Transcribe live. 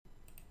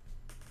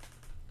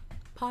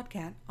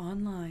Podcat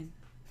Online.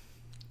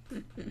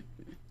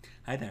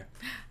 Hi there.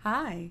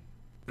 Hi.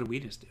 What do we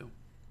just do?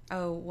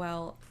 Oh,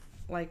 well,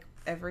 like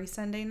every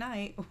Sunday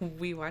night,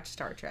 we watch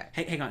Star Trek.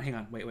 Hey, hang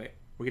on. Wait.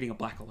 We're getting a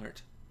black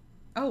alert.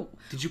 Oh.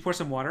 Did you pour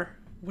some water?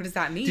 What does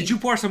that mean? Did you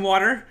pour some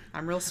water?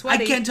 I'm real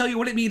sweaty. I can't tell you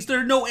what it means. There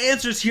are no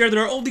answers here.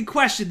 There are only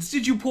questions.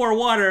 Did you pour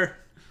water?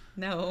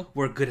 No.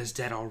 We're good as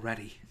dead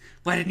already.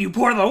 Why didn't you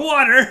pour the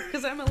water?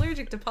 Because I'm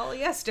allergic to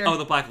polyester. Oh,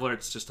 the black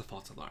alert's just a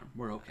false alarm.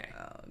 We're okay.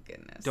 Oh,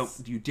 goodness. Don't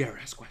you dare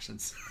ask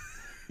questions.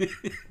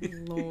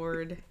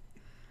 Lord.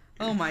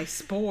 Oh, my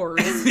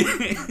spores.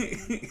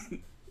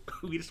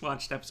 We just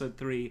watched episode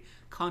 3,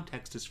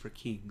 Context is for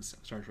Kings,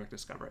 of Star Trek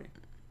Discovery.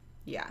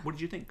 Yeah. What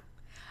did you think?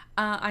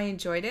 I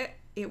enjoyed it.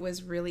 It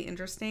was really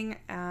interesting.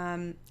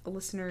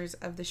 Listeners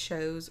of the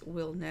shows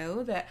will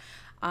know that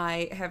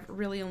I have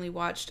really only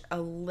watched a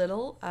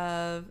little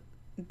of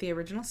the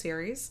original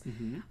series,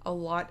 a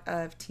lot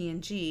of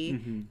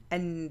TNG,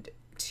 and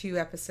 2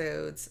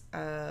 episodes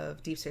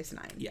of Deep Space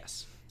Nine.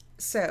 Yes.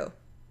 So,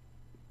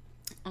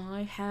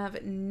 I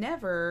have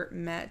never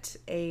met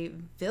a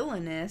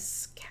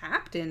villainous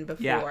captain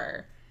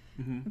before.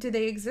 Yeah. Do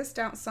they exist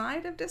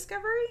outside of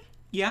Discovery?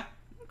 Yeah.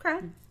 Okay.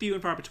 Few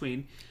and far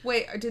between.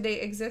 Wait, do they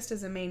exist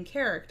as a main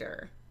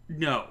character?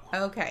 No.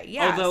 Okay,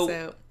 yeah.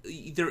 Although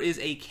there is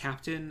a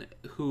captain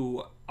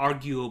who,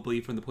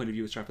 arguably, from the point of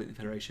view of Starfleet and the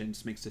Federation,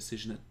 makes a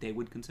decision that they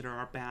would consider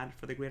are bad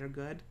for the greater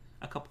good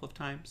a couple of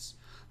times.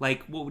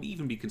 Like, what would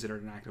even be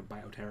considered an act of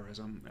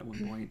bioterrorism at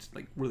one point.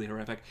 Like, really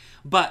horrific.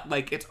 But,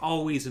 like, it's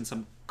always in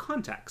some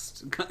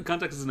context.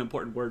 Context is an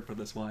important word for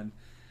this one.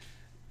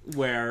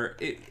 Where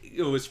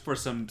it was for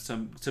some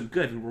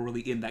good, and we're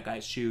really in that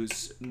guy's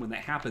shoes when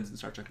that happens in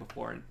Star Trek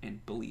before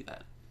and believe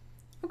it.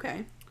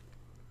 Okay.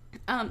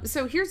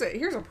 So here's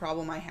a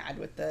problem I had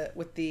with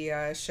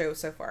the show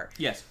so far.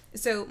 Yes.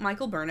 So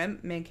Michael Burnham,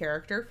 main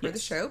character for the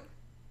show,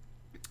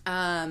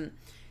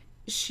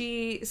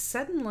 she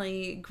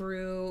suddenly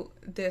grew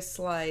this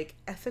like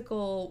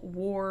ethical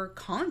war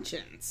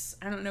conscience.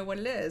 I don't know what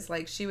it is.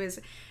 Like she was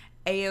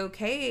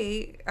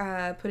A-okay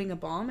putting a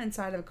bomb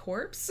inside of a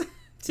corpse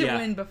to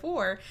win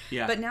before.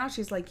 Yeah. But now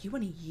she's like, you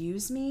want to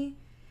use me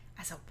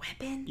as a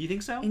weapon? You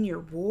think so? In your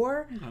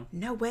war? Okay.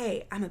 No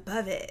way. I'm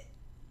above it.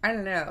 I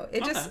don't know.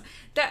 It just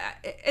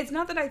it's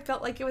not that I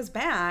felt like it was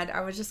bad.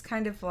 I was just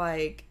kind of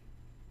like,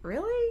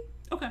 really?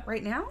 Okay.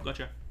 Right now?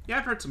 Gotcha. Yeah,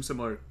 I've heard some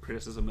similar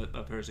criticism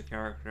of her as a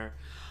character.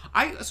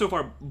 I so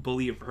far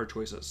believe her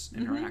choices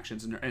and her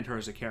actions and her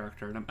as a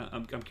character, and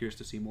I'm curious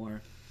to see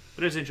more.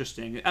 But it's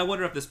interesting. I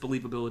wonder if this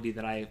believability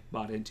that I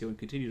bought into and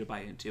continue to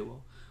buy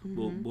into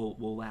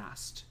will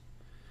last.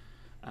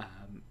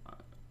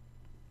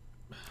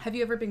 Have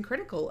you ever been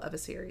critical of a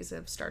series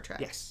of Star Trek?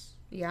 Yes.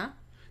 Yeah?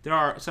 There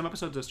are some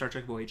episodes of Star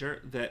Trek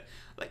Voyager that,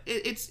 like,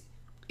 it's...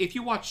 If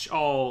you watch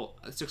all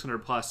 600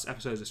 plus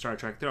episodes of Star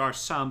Trek, there are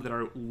some that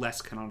are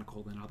less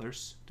canonical than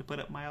others, to put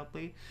it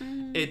mildly.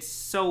 It's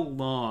so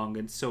long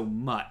and so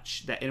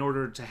much that in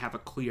order to have a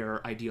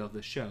clear idea of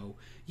the show,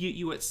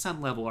 you at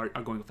some level are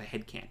going with a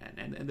headcanon,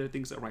 and there are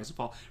things that rise and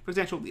fall. For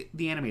example,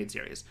 the animated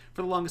series.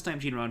 For the longest time,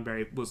 Gene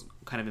Roddenberry was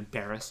kind of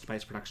embarrassed by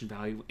its production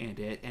value and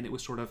it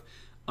was sort of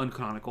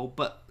uncanonical,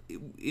 but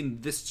in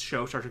this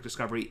show, Star Trek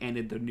Discovery, and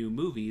in the new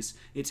movies,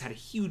 it's had a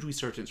huge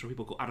resurgence where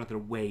people go out of their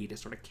way to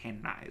sort of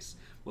canonize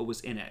what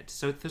was in it.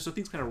 So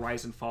things kind of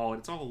rise and fall, and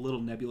it's all a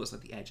little nebulous at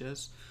the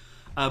edges.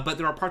 But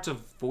there are parts of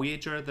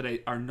Voyager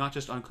that are not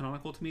just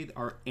uncanonical to me, that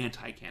are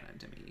anti-canon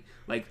to me.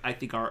 Like, I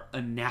think are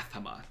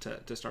anathema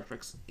to Star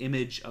Trek's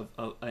image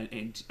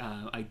and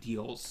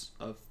ideals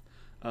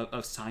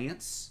of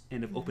science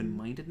and of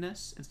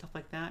open-mindedness and stuff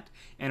like that,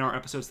 and are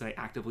episodes that I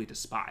actively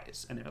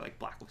despise, and they're like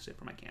blacklisted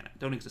from my canon.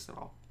 Don't exist at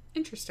all.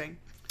 Interesting.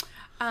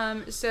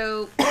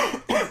 So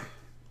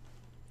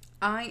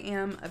I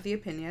am of the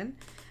opinion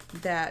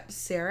that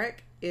Sarek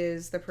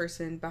is the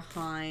person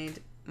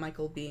behind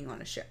Michael being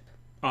on a ship.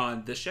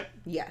 On this ship?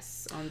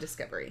 Yes, on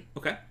Discovery.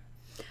 Okay.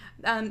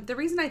 The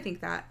reason I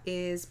think that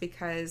is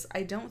because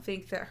I don't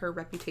think that her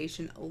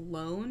reputation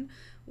alone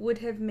would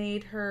have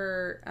made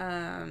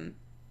her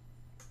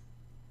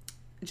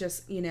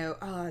just,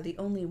 the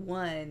only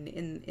one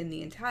in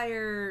the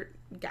entire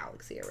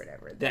galaxy or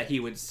whatever. That he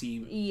would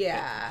see.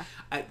 Yeah.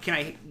 Can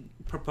I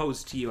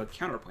propose to you a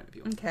counterpoint of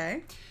view?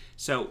 Okay.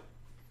 So,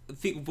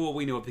 what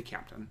we know of the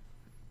captain,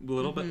 a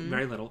little bit,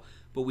 very little,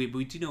 but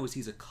we do know is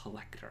he's a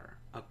collector,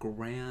 a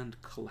grand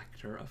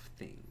collector of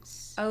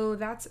things. Oh,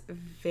 that's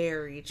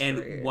very true.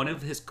 And one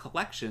of his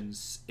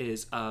collections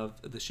is of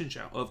the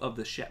Shinsho, of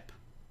the ship.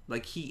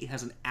 Like, he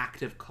has an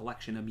active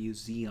collection, a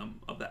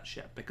museum of that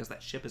ship, because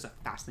that ship is a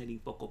fascinating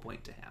focal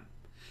point to him.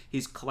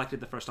 He's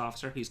collected the first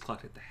officer, he's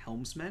collected the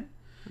helmsman,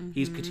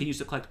 he continues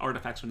to collect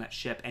artifacts from that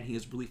ship, and he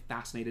is really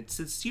fascinated,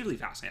 sincerely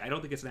fascinated, I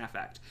don't think it's an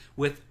affect,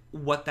 with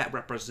what that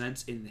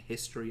represents in the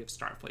history of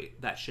Starfleet,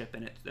 that ship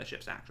and that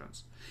ship's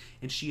actions.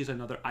 And she is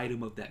another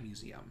item of that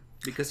museum,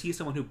 because he's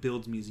someone who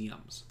builds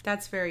museums.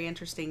 That's very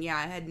interesting. Yeah,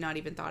 I had not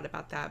even thought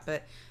about that,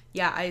 but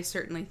yeah, I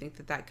certainly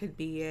think that could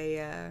be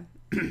a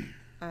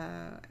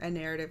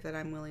narrative that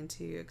I'm willing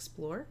to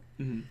explore.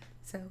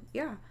 So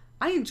yeah,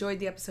 I enjoyed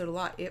the episode a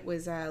lot. It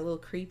was a little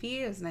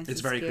creepy. It was nice It's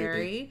and very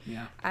scary. creepy.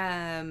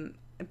 Yeah.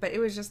 But it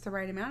was just the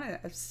right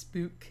amount of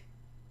spook.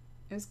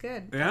 It was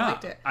good. Yeah. I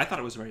liked it. I thought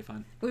it was very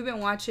fun. We've been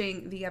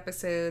watching the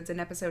episodes an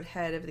episode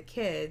ahead of the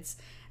kids,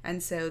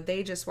 and so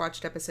they just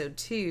watched episode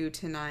 2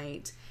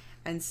 tonight.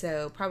 And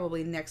so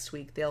probably next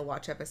week they'll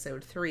watch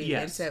episode 3.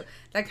 Yes. And so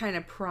that kind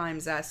of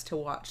primes us to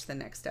watch the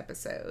next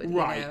episode.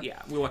 Right, You know?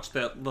 yeah. We watched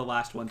the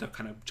last one to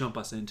kind of jump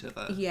us into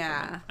the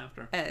one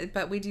after.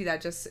 But we do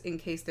that just in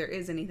case there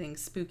is anything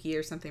spooky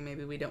or something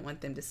maybe we don't want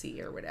them to see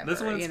or whatever.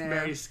 This one's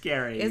very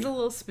scary. It's a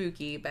little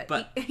spooky,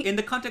 but in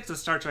the context of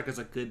Star Trek, is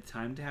a good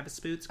time to have a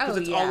spooks because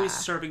it's always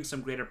serving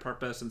some greater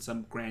purpose and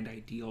some grand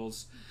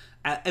ideals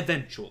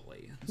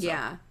eventually. So.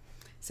 Yeah.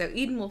 So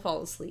Eden will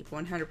fall asleep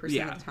 100%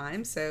 of the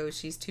time. So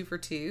she's 2 for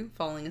 2,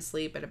 falling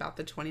asleep at about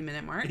the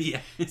 20-minute mark.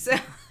 Yeah. So,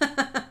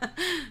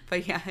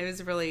 but yeah, it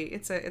was really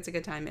it's a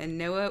good time. And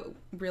Noah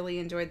really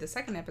enjoyed the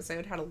second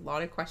episode. Had a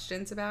lot of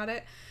questions about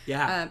it.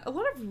 Yeah. A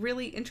lot of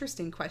really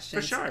interesting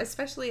questions, For sure.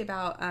 especially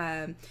about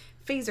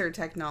phaser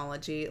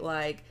technology.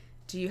 Like,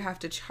 do you have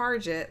to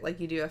charge it like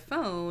you do a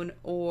phone,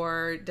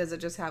 or does it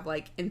just have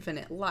like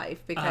infinite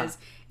life? Because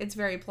it's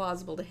very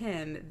plausible to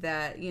him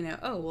that,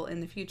 in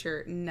the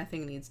future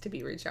nothing needs to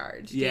be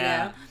recharged.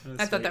 Yeah,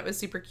 I thought that was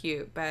super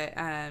cute. But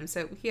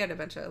so he had a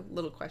bunch of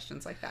little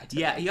questions like that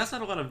today. Yeah, he also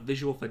had a lot of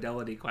visual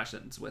fidelity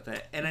questions with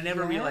it, and I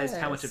never realized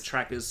how much of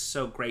Trek is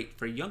so great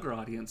for younger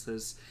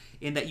audiences,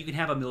 in that you can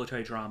have a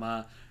military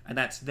drama and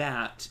that's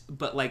that,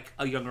 but like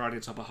a younger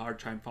audience will have a hard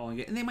time following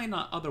it, and they might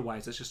not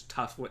otherwise. It's just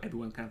tough when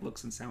everyone kind of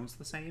looks and sounds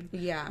the same.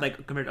 Yeah.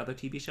 Like compared to other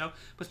TV show.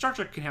 But Star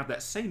Trek can have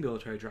that same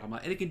military drama,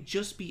 and it can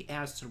just be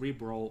as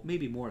cerebral,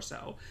 maybe more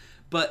so.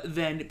 But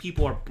then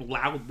people are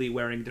loudly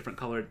wearing different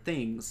colored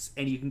things,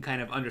 and you can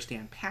kind of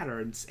understand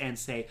patterns and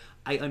say,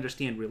 I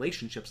understand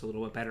relationships a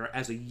little bit better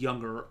as a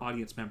younger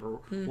audience member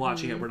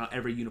watching it, where not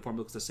every uniform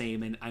looks the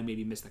same, and I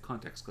maybe miss the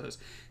context clues.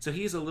 So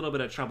he has a little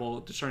bit of trouble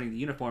discerning the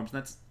uniforms, and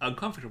that's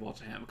uncomfortable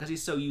to him, because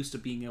he's so used to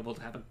being able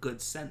to have a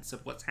good sense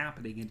of what's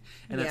happening,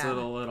 and that's a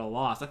little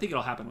lost. I think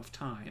it'll happen with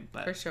time,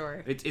 but for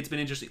sure. It's been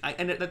interesting.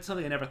 And that's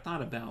something I never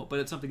thought about, but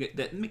it's something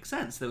that makes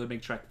sense, that would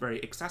make Trek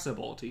very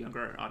accessible to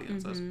younger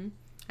audiences.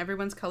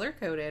 Everyone's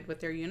color-coded with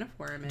their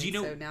uniform, and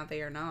so now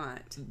they are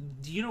not.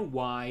 Do you know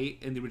why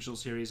in the original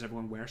series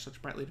everyone wears such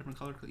brightly different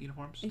colored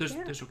uniforms?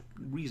 There's a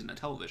reason, a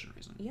television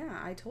reason. Yeah,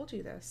 I told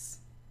you this.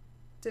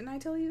 Didn't I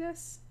tell you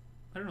this?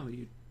 I don't know,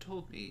 you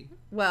told me.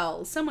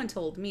 Well, someone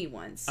told me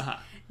once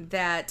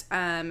that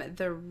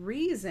the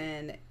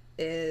reason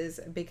is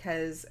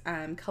because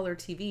color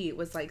TV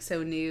was like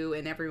so new,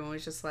 and everyone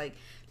was just like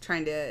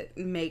trying to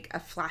make a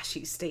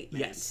flashy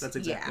statement. Yes, that's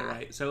exactly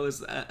right. So it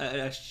was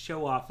a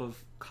show off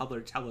of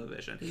color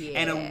television,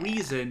 and a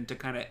reason to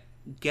kind of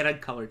get a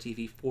color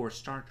TV for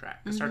Star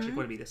Trek. Because Star Trek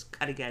would be this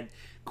cutting edge,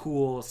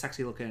 cool,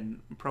 sexy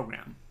looking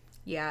program.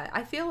 Yeah,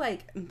 I feel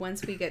like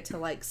once we get to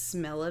like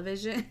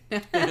Smell-O-Vision,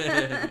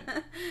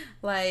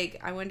 like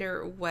I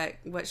wonder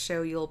what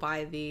show you'll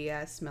buy the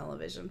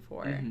Smell-O-Vision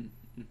for.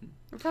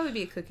 It'll probably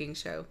be a cooking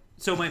show.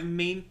 So my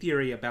main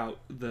theory about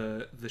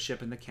the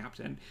ship and the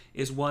captain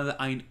is one that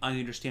I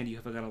understand you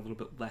have got a little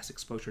bit less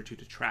exposure to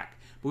Trek,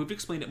 but we've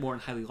explained it more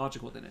in Highly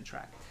Logical than in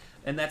Trek.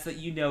 And that's that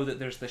that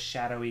there's this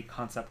shadowy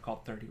concept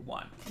called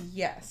 31.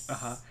 Yes.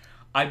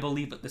 I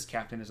believe that this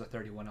captain is a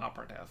 31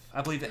 operative.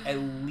 I believe that at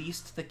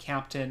least the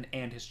captain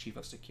and his chief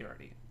of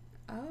security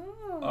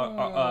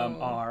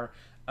are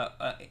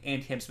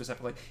and him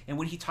specifically. And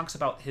when he talks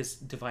about his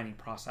divining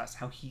process,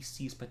 how he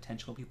sees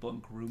potential people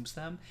and grooms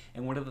them,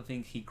 and one of the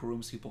things he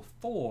grooms people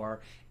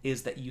for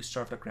is that you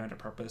serve a grander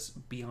purpose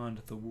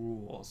beyond the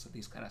rules that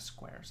these kind of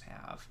squares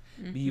have.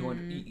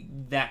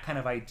 That kind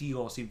of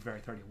ideal seemed very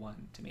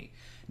 31 to me.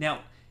 Now,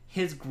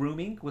 his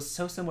grooming was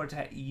so similar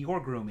to your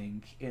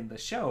grooming in the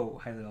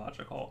show, Highly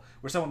Logical,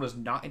 where someone was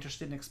not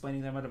interested in explaining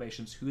their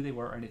motivations, who they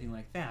were, or anything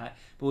like that,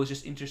 but was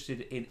just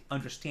interested in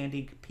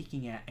understanding,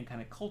 peeking at, and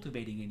kind of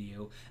cultivating in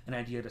you an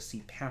idea to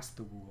see past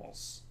the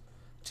rules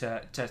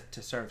to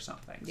serve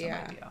something, some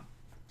idea.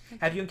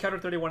 Have you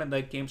encountered 31 in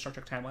the game Star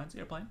Trek Timelines that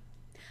you're playing?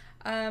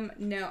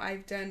 No,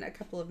 I've done a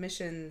couple of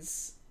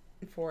missions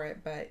for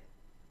it, but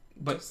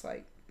just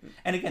like...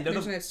 And again,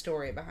 there's no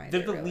story behind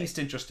it. They're the least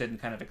interested in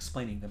kind of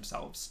explaining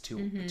themselves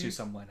to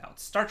someone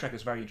else. Star Trek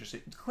is very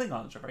interested.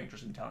 Klingons are very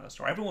interested in telling a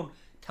story. Everyone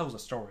tells a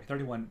story.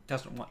 31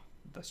 doesn't want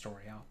the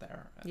story out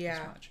there as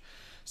much.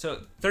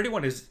 So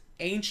 31 is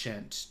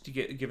ancient, to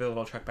give it a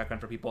little Trek background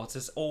for people. It's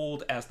as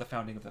old as the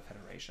founding of the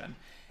Federation.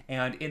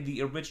 And in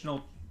the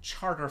original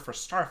charter for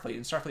Starfleet,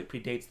 and Starfleet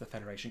predates the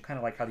Federation, kind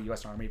of like how the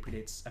U.S. Army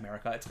predates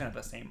America. It's kind of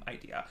the same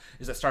idea,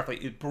 is that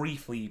Starfleet, it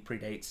briefly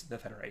predates the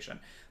Federation.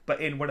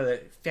 But in one of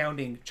the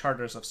founding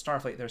charters of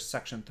Starfleet, there's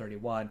Section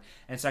 31,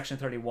 and Section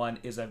 31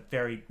 is a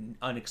very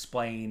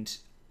unexplained,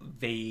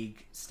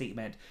 vague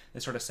statement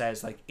that sort of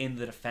says, like, in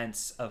the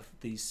defense of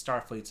these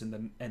Starfleets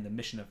and the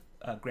mission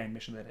of grand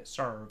mission that it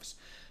serves,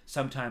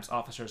 sometimes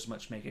officers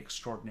must make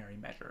extraordinary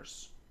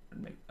measures.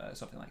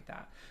 Something like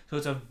that. So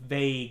it's a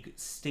vague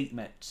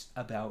statement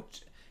about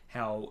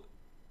how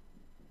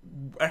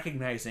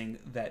recognizing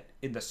that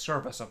in the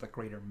service of the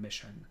greater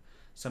mission,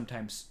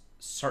 sometimes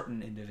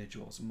certain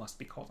individuals must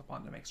be called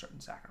upon to make certain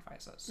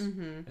sacrifices.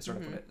 Is sort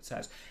of what it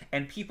says.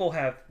 And people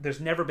there's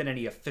never been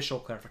any official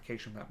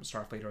clarification from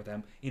Starfleet or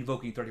them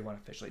invoking 31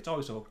 officially. It's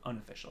always invoked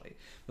unofficially.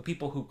 The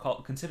people who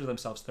consider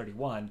themselves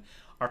 31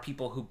 are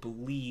people who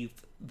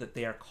believe that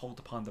they are called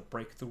upon to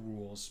break the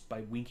rules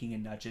by winking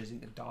and nudges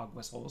and dog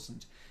whistles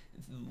and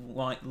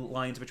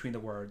lines between the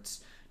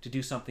words to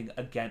do something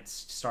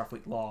against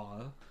Starfleet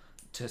law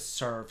to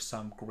serve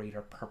some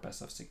greater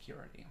purpose of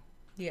security.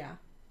 Yeah.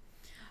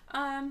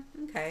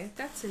 Okay,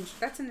 that's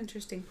an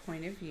interesting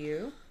point of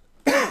view.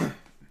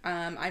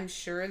 I'm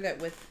sure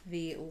that with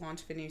the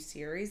launch of a new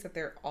series that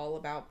they're all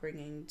about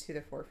bringing to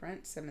the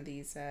forefront some of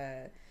these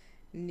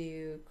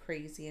new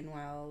crazy and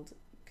wild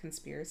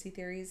conspiracy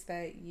theories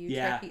that you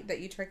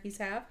Trekkies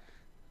have.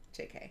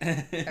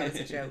 JK. That was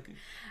a joke.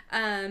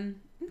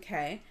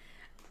 Okay.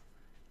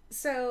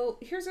 So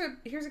here's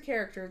a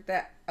character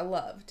that I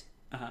loved.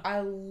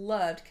 I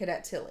loved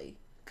Cadet Tilly.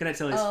 Cadet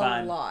Tilly's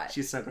fun. A lot.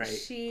 She's so great.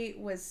 She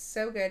was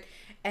so good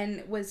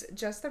and was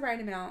just the right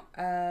amount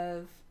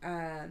of,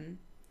 I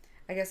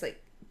guess,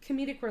 like,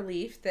 comedic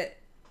relief that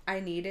I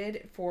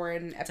needed for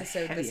an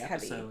episode this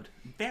heavy.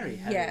 Very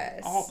heavy.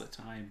 Yes. All the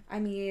time. I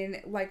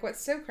mean, like,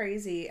 what's so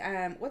crazy,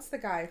 what's the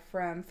guy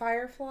from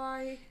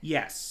Firefly?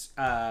 Yes.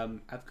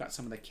 I've got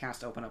some of the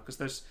cast open up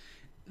because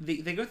they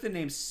go through the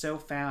names so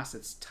fast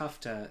it's tough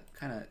to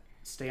kind of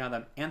stay on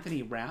them.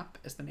 Anthony Rapp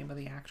is the name of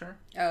the actor.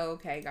 Oh,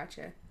 okay.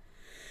 Gotcha.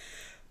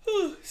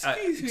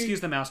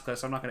 Excuse the mouse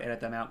clicks. I'm not going to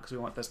edit them out because we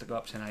want this to go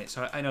up tonight.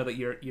 So I know that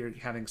you're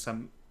having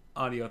some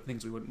audio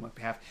things we wouldn't want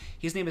to have.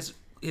 His name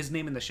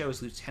in the show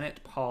is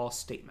Lieutenant Paul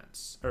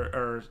Stamets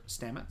or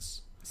Stamets.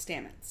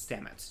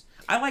 Stamets.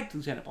 I liked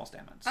Lieutenant Paul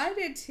Stamets. I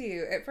did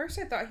too. At first,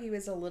 I thought he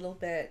was a little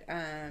bit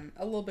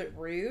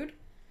rude.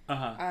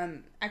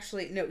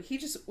 Actually, no, he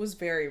just was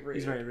very rude.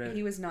 He's very rude.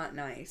 He was not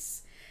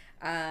nice.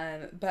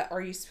 But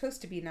are you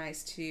supposed to be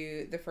nice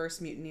to the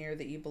first mutineer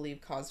that you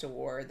believe caused a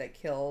war that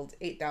killed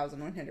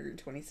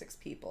 8,126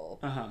 people?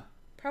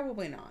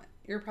 Probably not.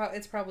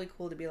 It's probably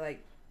cool to be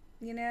like,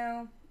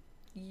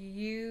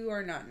 you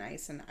are not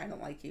nice and I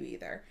don't like you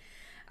either.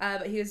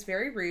 But he was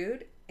very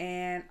rude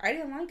and I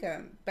didn't like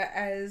him. But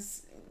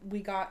as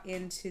we got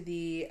into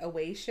the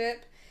away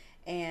ship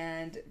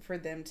and for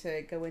them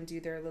to go and do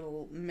their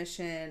little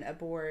mission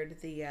aboard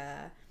the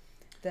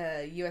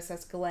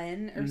USS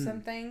Glenn or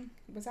something.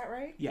 Was that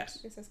right? Yes.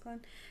 USS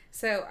Glenn.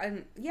 So,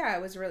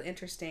 it was really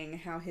interesting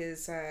how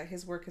his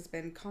work has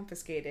been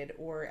confiscated,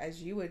 or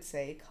as you would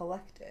say,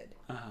 collected.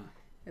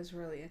 It was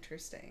really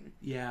interesting.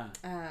 Yeah.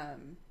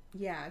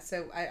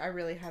 So I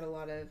really had a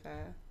lot of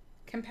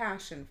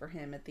compassion for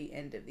him at the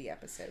end of the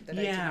episode that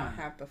I did not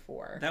have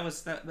before.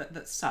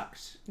 That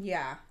sucked.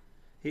 Yeah.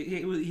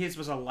 His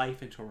was a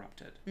life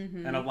interrupted,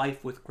 and a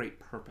life with great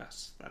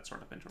purpose. That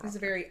sort of interrupted. He's a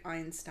very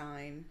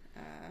Einstein.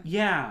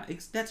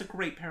 That's a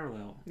great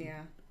parallel.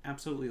 Yeah,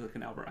 absolutely, like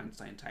an Albert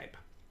Einstein type.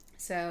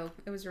 So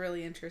it was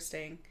really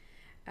interesting.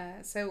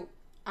 So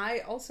I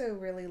also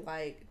really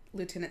like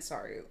Lieutenant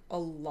Saru a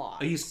lot.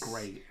 Oh, he's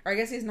great. Or I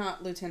guess he's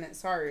not Lieutenant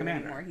Saru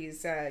anymore.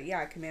 He's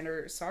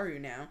Commander Saru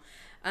now.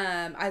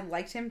 I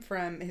liked him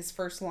from his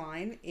first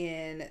line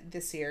in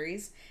the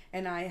series,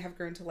 and I have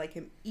grown to like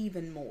him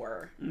even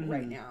more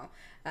right now.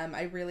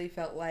 I really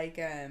felt like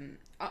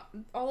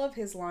all of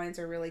his lines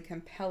are really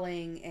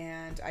compelling,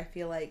 and I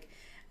feel like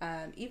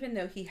even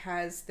though he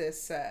has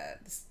this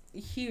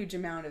huge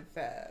amount of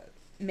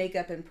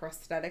makeup and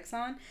prosthetics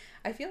on,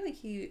 I feel like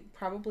he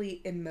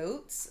probably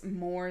emotes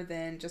more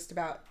than just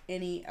about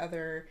any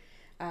other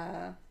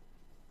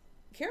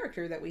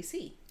character that we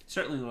see.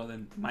 Certainly more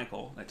than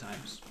Michael at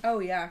times. Oh,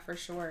 yeah, for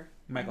sure.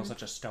 Michael's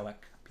such a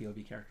stoic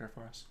POV character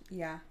for us.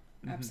 Yeah,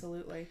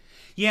 absolutely.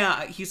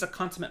 Yeah, he's a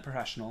consummate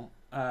professional.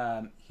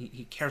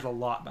 He cares a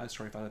lot about the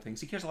story of other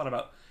things. He cares a lot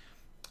about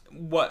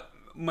what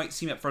might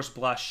seem at first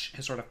blush,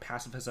 his sort of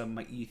pacifism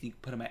might you think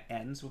put him at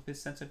ends with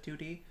his sense of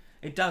duty.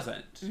 It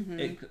doesn't.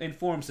 It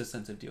informs his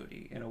sense of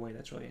duty in a way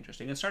that's really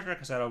interesting. And Star Trek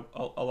has had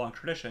a long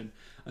tradition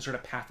of sort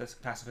of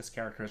pacifist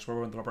characters where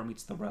when the rubber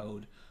meets the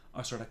road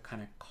are sort of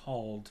kind of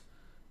called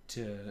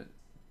to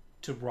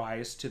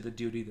rise to the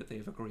duty that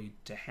they've agreed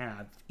to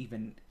have,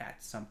 even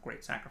at some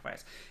great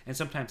sacrifice. And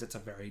sometimes it's a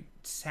very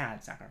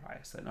sad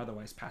sacrifice that an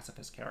otherwise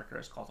pacifist character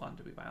is called on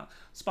to be violent.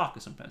 Spock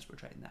is sometimes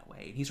portrayed in that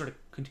way, and he sort of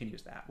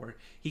continues that, where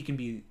he can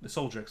be the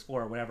soldier,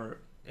 explorer, whatever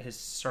his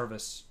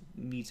service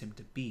needs him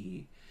to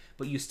be,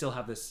 but you still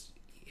have this,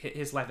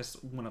 his life is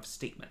one of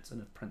statements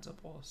and of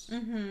principles.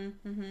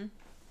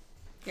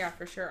 Yeah,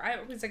 for sure.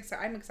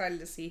 I'm excited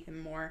to see him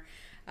more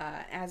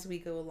as we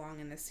go along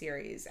in the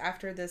series.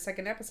 After the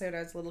second episode, I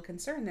was a little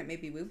concerned that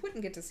maybe we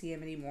wouldn't get to see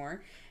him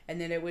anymore, and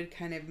then it would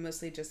kind of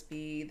mostly just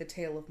be the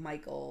tale of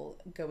Michael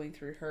going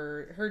through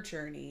her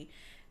journey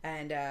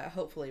and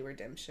hopefully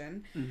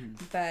redemption.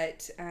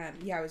 But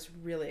I was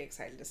really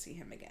excited to see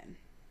him again.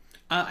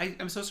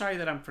 I'm so sorry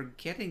that I'm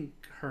forgetting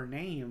her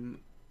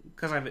name.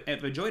 because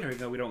I've enjoyed her, even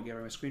though we don't get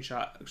very much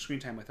screen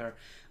time with her.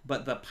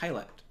 But the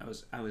pilot,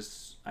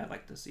 I'd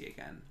like to see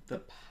again. The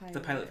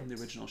pilot from the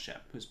original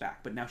ship, who's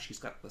back, but now she's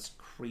got this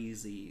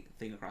crazy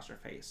thing across her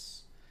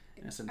face.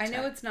 I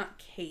know it's not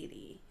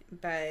Katie,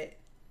 but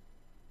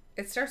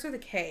it starts with a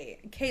K.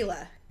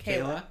 Kayla.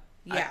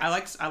 Yeah. I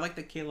like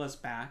that Kayla's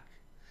back.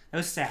 That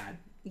was sad.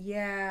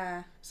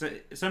 Yeah. So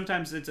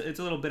sometimes it's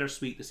a little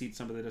bittersweet to see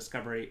some of the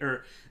Discovery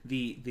or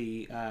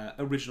the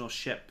original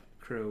ship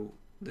crew,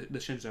 the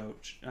Shinzo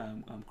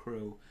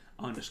crew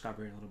on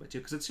Discovery a little bit too,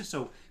 because it's just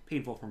so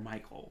painful for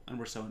Michael, and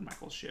we're so in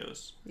Michael's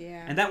shoes.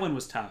 Yeah. And that one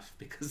was tough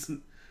because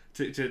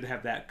to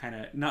have that kind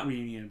of not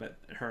reunion, but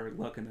her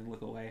look and then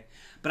look away.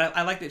 But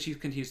I like that she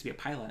continues to be a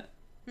pilot.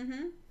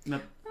 Mm-hmm.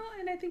 Well,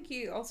 and I think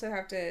you also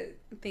have to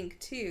think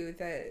too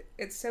that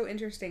it's so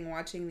interesting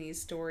watching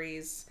these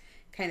stories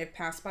kind of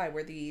pass by,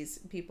 where these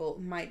people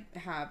might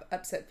have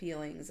upset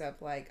feelings of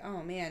like,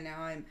 oh man,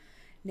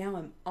 now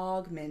I'm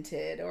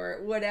augmented or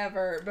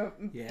whatever, but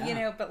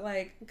but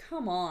like,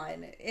 come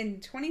on, in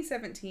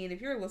 2017,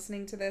 if you're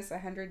listening to this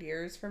 100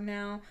 years from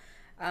now,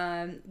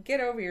 get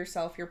over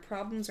yourself. Your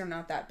problems are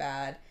not that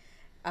bad.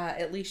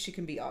 At least you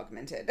can be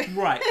augmented.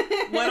 Right.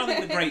 Well, I don't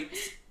think the great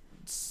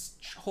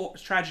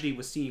tragedy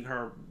was seeing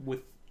her with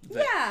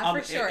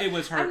for sure. It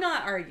was her. I'm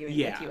not arguing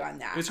with you on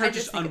that. It was her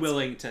just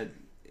unwilling to,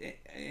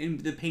 in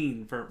the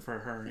pain for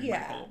her and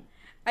Michael.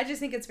 I just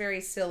think it's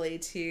very silly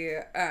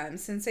to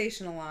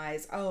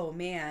sensationalize, oh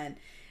man,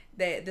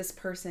 that this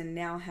person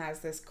now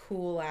has this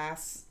cool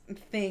ass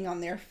thing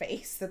on their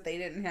face that they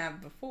didn't have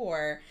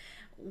before,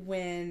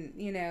 when,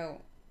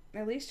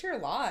 at least you're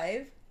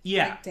alive.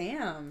 Yeah. Like,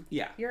 damn.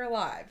 Yeah. You're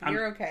alive.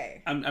 You're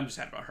okay. I'm just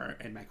sad about her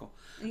and Michael.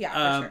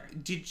 Yeah, for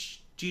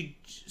sure.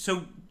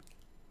 So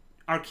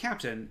our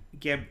captain,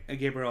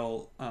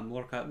 Gabriel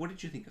Lorca, what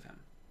did you think of him?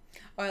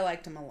 Oh, I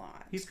liked him a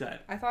lot. He's good.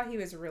 I thought he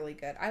was really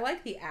good. I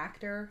like the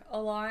actor a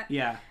lot.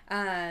 Yeah.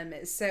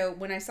 So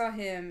when I saw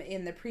him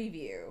in the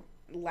preview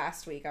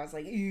last week, I was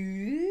like,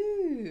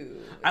 ooh.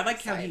 I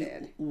like how he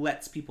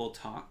lets people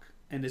talk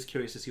and is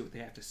curious to see what they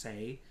have to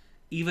say,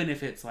 even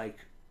if it's like,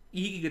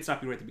 he could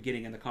stop you right at the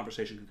beginning and the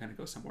conversation can kind of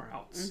go somewhere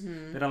else.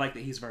 Mm-hmm. But I like that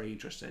he's very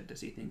interested to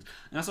see things.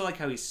 And I also like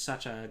how he's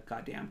such a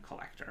goddamn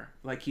collector.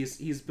 Like,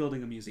 he's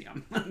building a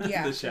museum.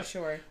 Yeah, the ship, for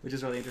sure. Which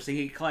is really interesting.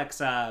 He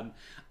collects, I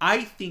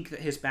think that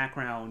his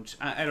background,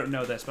 I don't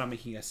know this, but I'm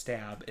making a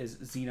stab, is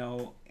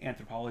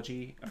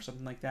xenoanthropology or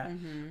something like that.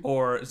 Mm-hmm.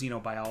 Or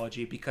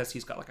xenobiology, because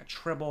he's got like a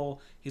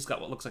tribble. He's got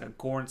what looks like a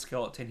Gorn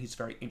skeleton. He's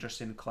very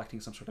interested in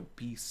collecting some sort of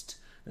beast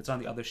that's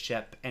on the other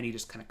ship, and he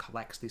just kind of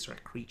collects these sort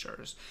of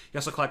creatures. He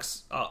also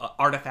collects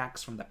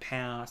artifacts from the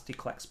past. He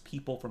collects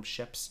people from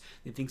ships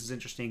that he thinks is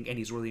interesting, and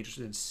he's really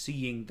interested in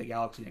seeing the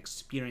galaxy and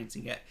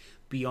experiencing it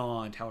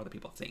beyond how other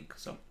people think.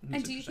 So,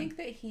 and do you think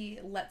that he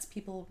lets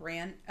people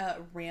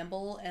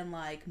ramble and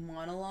like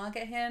monologue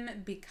at him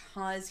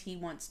because he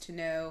wants to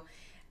know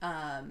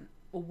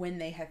when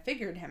they have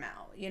figured him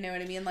out? You know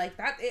what I mean? Like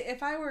that.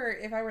 If I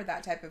were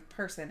that type of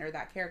person or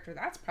that character,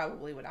 that's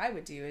probably what I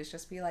would do. Is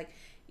just be like,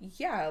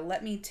 yeah,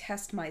 let me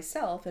test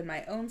myself and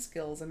my own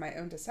skills and my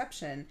own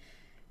deception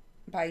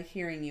by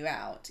hearing you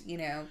out,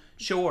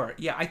 Sure.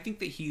 Yeah, I think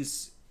that he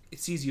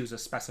sees you as a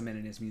specimen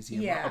in his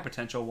museum, or a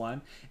potential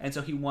one, and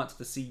so he wants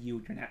to see you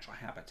in your natural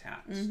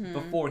habitat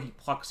before he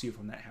plucks you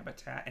from that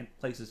habitat and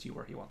places you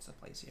where he wants to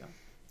place you.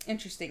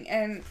 Interesting.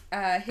 And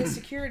his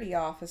security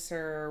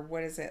officer,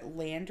 what is it,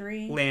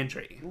 Landry?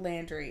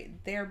 Landry.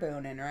 They're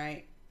boning,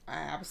 right? I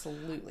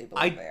absolutely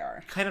believe they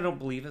are. I kind of don't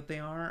believe that they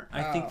are.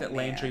 I think that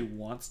Landry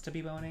wants to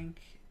be boning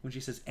when she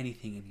says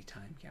anything,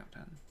 anytime,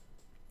 Captain.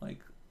 Like,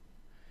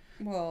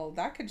 well,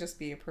 that could just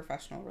be a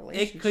professional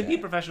relationship. It could be a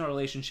professional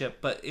relationship,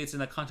 but it's in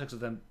the context of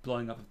them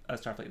blowing up a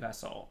Starfleet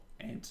vessel,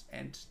 and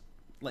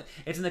like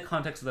it's in the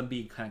context of them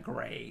being kind of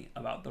gray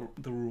about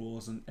the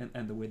rules and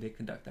the way they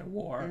conduct their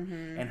war,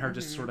 and her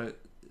just sort of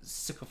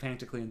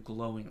sycophantically and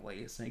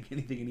glowingly saying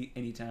anything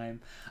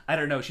anytime. I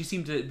don't know. She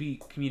seemed to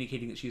be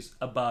communicating that she's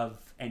above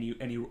any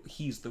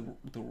he's the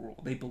rule.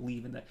 They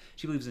believe in that.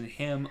 She believes in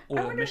him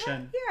or the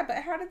mission. But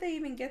how did they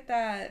even get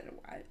that?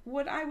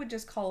 What I would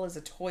just call as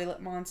a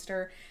toilet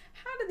monster.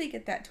 How did they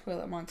get that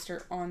toilet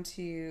monster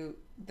onto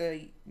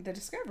the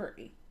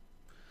Discovery?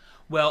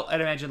 Well,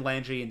 I'd imagine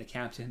Landry and the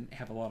captain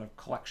have a lot of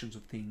collections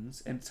of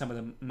things, and some of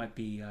them might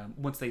be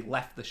once they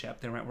left the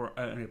ship, they were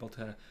unable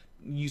to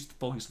use the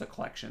full use of the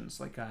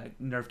collections, like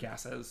nerve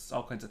gases,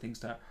 all kinds of things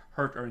to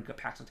hurt or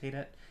incapacitate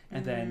it,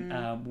 and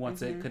then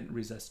once it couldn't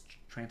resist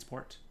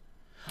transport.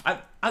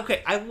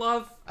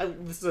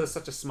 This is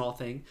such a small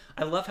thing.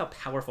 I love how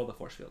powerful the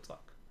force fields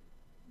look.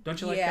 Don't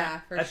you like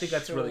that? Yeah, I think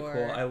that's really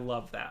cool. I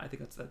love that. I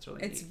think that's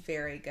really neat. It's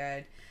very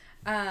good.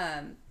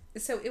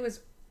 So it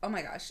was, oh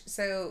my gosh.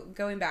 So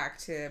going back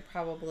to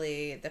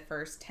probably the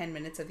first 10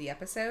 minutes of the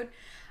episode,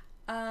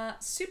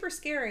 super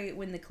scary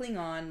when the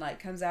Klingon like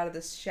comes out of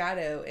this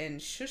shadow and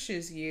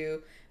shushes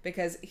you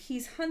because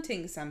he's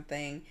hunting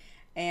something,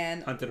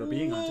 and hunted or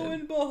being hunted. Lo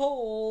and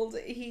behold,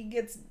 he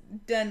gets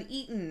done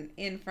eaten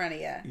in front of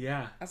you.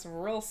 Yeah, that's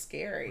real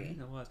scary. I think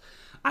it was.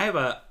 I have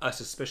a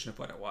suspicion of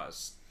what it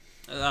was.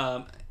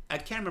 I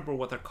can't remember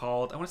what they're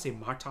called. I want to say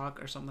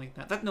Martok or something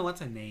like that. No,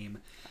 that's a name.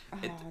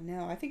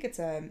 No, I think it's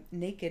a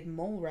naked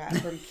mole rat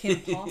from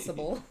Kim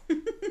Possible.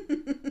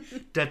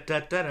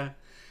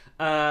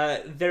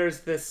 There's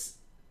this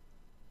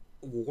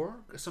war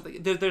or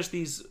something. There's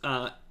these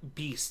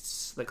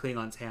beasts that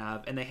Klingons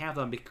have, and they have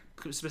them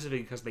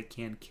specifically because they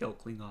can kill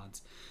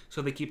Klingons.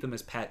 So they keep them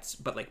as pets,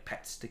 but like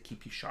pets to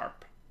keep you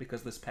sharp,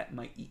 because this pet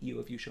might eat you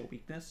if you show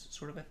weakness,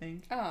 sort of a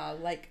thing.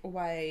 Like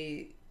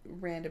why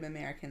random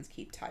Americans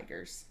keep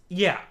tigers.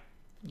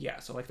 Yeah,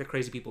 so like the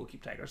crazy people who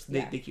keep tigers,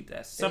 they keep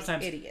this.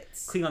 Sometimes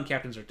idiots. Klingon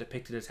captains are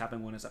depicted as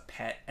having one as a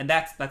pet, and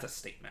that's a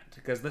statement,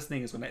 because this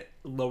thing is going to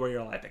lower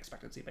your life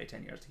expectancy by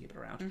 10 years to keep it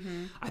around.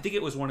 Mm-hmm. I think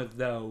it was one of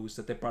those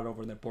that they brought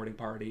over in their boarding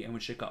party, and when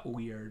shit got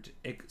weird,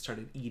 it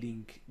started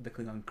eating the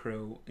Klingon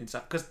crew and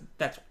stuff, because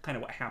that's kind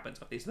of what happens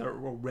with these. They're a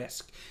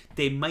risk.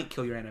 They might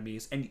kill your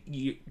enemies,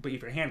 but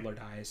if your handler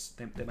dies,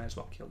 they might as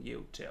well kill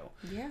you too.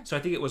 Yeah. So I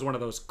think it was one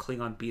of those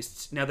Klingon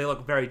beasts. Now they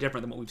look very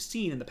different than what we've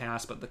seen in the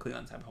past, but the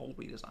Klingons have a whole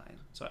redesign.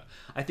 So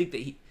I think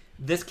that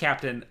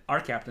our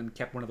captain,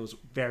 kept one of those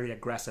very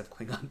aggressive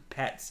Klingon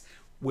pets,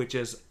 which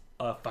is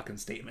a fucking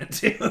statement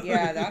too.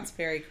 Yeah, that's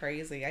very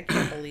crazy. I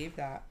can't believe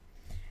that.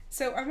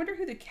 So I wonder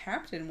who the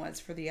captain was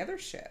for the other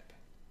ship.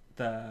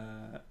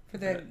 The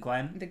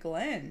Glenn? The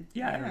Glenn.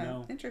 Yeah, I don't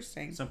know.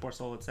 Interesting. Some poor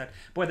soul had said.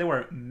 Boy, they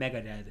were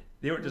mega dead.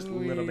 They weren't just a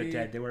little bit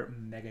dead. They were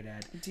mega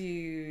dead.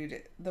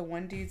 Dude, the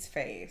one dude's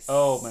face.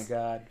 Oh my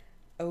god.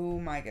 Oh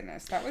my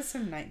goodness, that was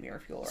some nightmare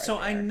fuel right So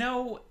there. I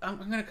know, I'm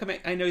going to come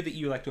in, I know that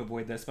you like to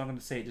avoid this, but I'm going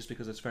to say it just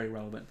because it's very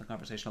relevant to the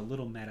conversation, a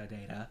little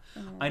metadata.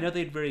 I know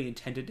they'd very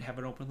intended to have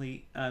an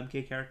openly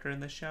gay character in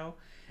this show,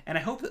 and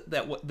I hope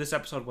that this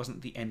episode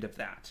wasn't the end of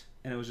that,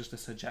 and it was just a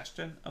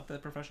suggestion of the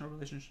professional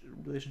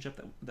relationship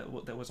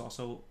that was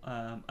also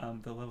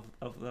the love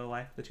of the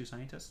life of the two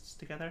scientists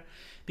together,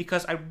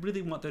 because I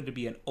really want there to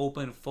be an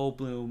open, full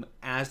bloom,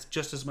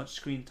 just as much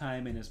screen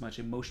time and as much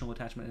emotional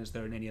attachment as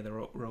there in any other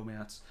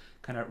romance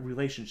kind of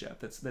relationship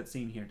that's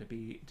seen here to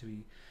be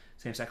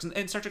same sex.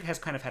 And Star Trek has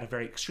kind of had a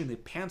very extremely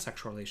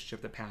pansexual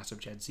relationship. The past of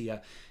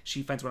Jadzia,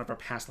 she finds one of her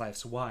past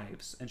lives'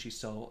 wives, and she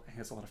still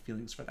has a lot of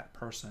feelings for that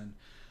person.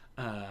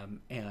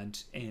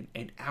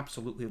 And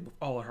absolutely with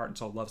all her heart and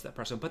soul loves that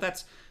person, but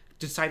that's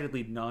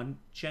decidedly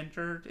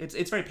non-gendered.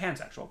 It's very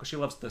pansexual because she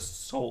loves the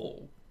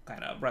soul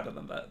kind of rather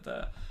than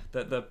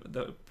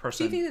the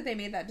person. Do you think that they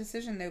made that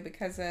decision though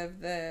because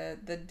of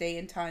the day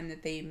and time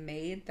that they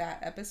made that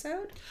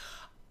episode?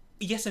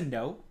 Yes and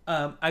no.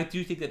 I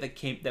do think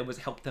that was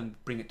helped them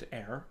bring it to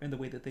air in the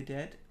way that they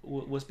did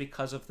was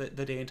because of the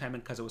day and time,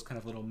 and because it was kind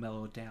of a little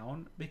mellowed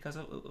down, because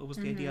it was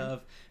the idea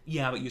of,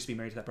 but you used to be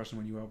married to that person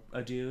when you were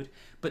a dude.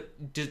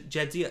 But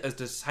Jadzia is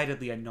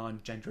decidedly a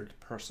non-gendered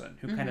person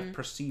who kind of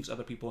perceives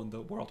other people in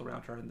the world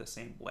around her in the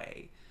same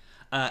way.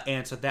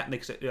 And so that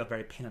makes it a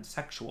very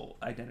pansexual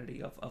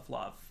identity of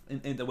love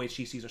in the way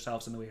she sees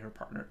herself and the way her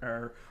partner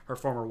or her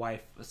former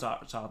wife saw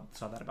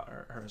that about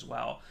her as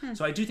well.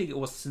 So I do think it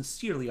was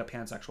sincerely a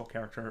pansexual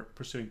character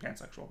pursuing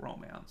pansexual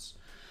romance.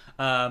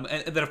 And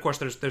then of course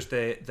there's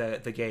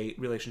the gay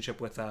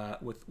relationship with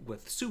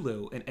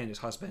Sulu and his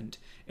husband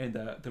in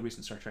the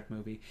recent Star Trek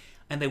movie,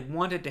 and they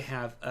wanted to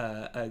have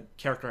a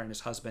character and his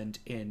husband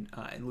in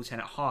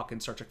Lieutenant Hawk in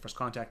Star Trek First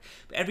Contact,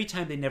 but every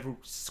time they never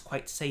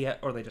quite say it,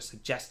 or they just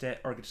suggest it,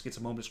 or it just gets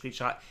a moment of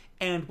screenshot,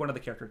 and one of the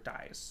characters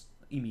dies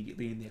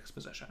immediately in the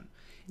exposition.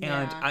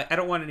 And I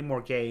don't want any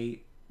more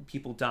gay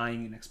people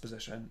dying in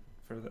exposition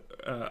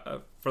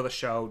for the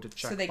show to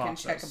check so they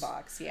boxes. can check a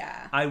box.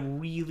 Yeah, I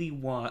really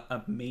want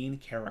a main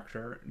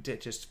character to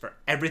just, for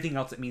everything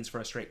else it means for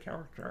a straight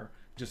character,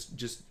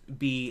 just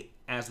be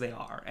as they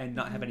are and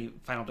not have any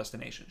Final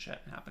Destination shit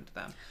happen to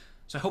them.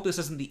 So I hope this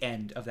isn't the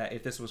end of that,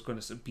 if this was going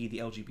to be the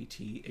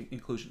LGBT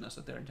inclusionness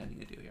that they're intending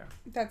to do here.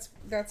 That's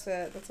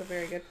a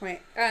very good point.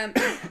 I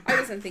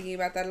wasn't thinking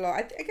about that at all.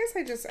 I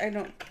guess I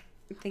don't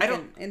think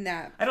in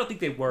that. I don't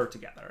think they were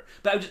together,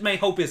 but my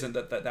hope isn't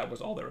that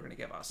was all they were going to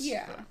give us.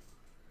 Yeah. So.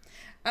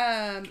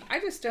 I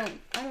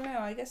don't know.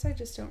 I guess I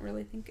just don't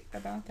really think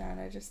about that.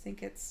 I just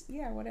think it's,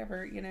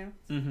 whatever,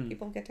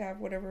 people get to have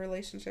whatever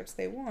relationships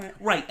they want.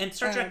 Right. And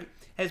Star Trek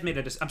has made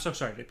I'm so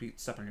sorry to be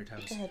stepping on your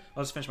toes. Go ahead.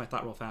 I'll just finish my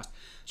thought real fast.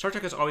 Star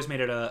Trek has always made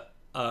it a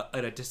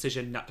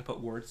decision not to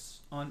put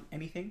words on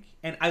anything,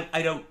 and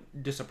I don't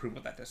disapprove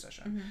of that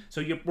decision.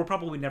 So we're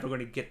probably never going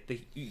to get to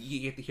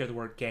hear the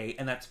word gay,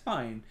 and that's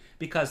fine,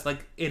 because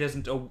it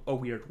isn't a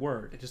weird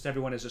word. It's just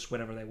everyone is just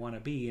whatever they want to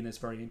be, and it's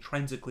very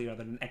intrinsically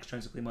rather than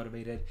extrinsically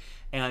motivated.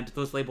 And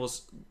those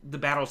labels, the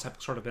battles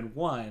have sort of been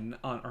won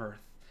on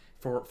Earth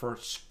for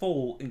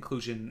full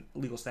inclusion,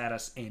 legal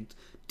status, and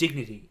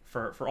dignity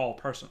for all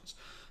persons.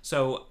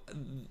 So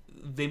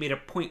they made a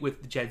point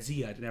with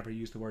Jadzia to never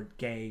use the word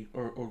gay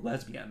or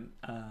lesbian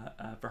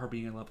for her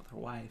being in love with her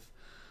wife.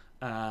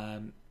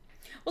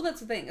 Well, that's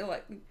the thing.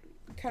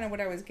 Kind of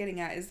what I was getting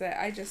at is that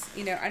I just,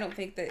 I don't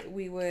think that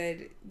we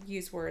would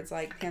use words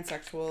like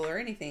pansexual or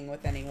anything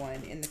with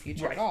anyone in the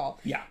future at all.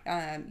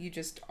 Yeah. You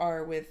just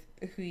are with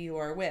who you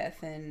are with,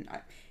 and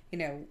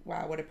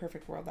wow, what a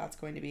perfect world that's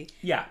going to be.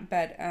 Yeah.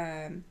 But,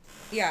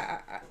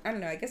 yeah, I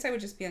don't know. I guess I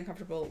would just be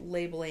uncomfortable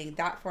labeling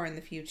that far in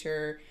the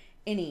future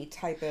any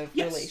type of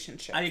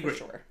relationship. I agree. For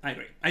sure. I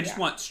agree. I just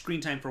want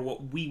screen time for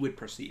what we would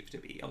perceive to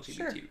be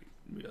LGBT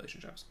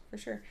relationships. For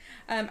sure.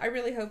 I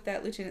really hope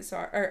that Lieutenant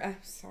Saru, or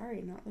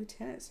sorry, not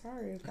Lieutenant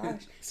Saru.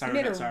 Gosh, Saru, he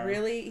made not a Saru.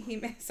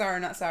 really Saru,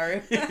 not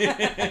Saru.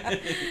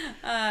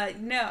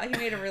 No, he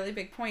made a really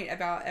big point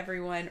about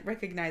everyone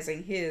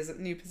recognizing his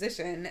new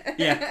position.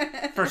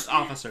 Yeah, first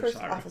officer. First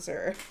Saru.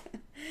 officer.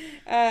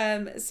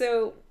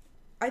 So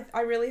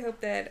I really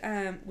hope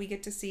that we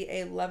get to see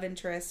a love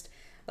interest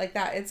like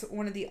that. It's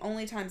one of the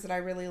only times that I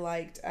really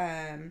liked.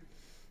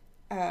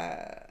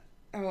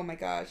 Oh my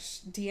gosh,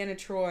 Deanna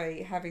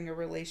Troi having a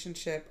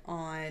relationship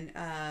on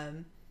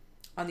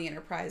the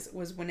Enterprise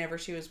was whenever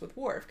she was with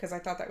Worf, because I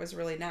thought that was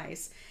really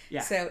nice.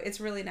 Yeah. So it's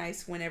really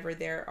nice whenever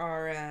there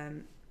are, I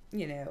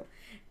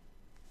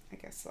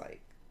guess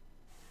like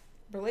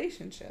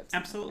relationships.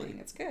 Absolutely.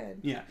 It's good.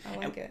 Yeah. I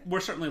like it. We're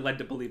certainly led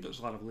to believe there's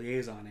a lot of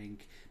liaisoning,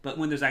 but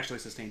when there's actually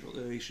sustained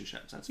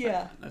relationships, that's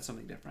different. That's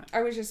something different.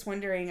 I was just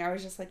wondering, I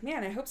was just like,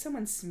 man, I hope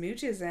someone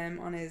smooches him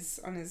on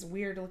his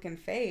weird looking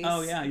face.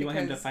 Oh yeah, you want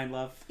him to find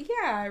love?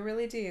 Yeah, I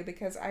really do,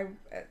 because I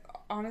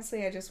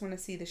honestly I just want to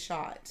see the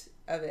shot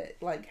of it,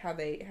 like how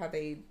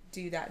they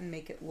do that and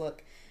make it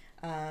look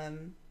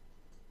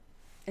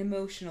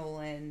emotional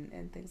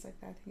and things like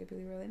that. I think it'd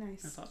be really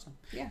nice. That's awesome.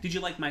 Yeah. Did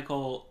you like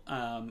Michael?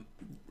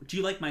 Do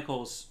you like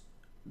Michael's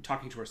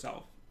talking to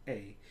herself?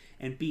 A,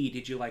 and B,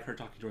 did you like her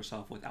talking to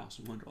herself with Alice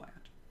in Wonderland?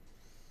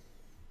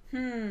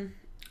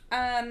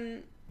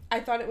 I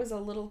thought it was a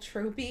little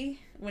tropey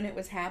when it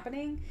was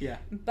happening. Yeah.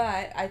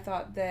 But I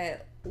thought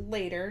that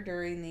later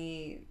during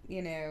the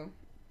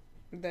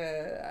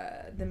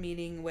the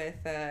meeting with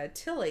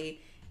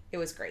Tilly, it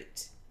was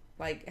great.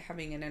 Like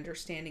having an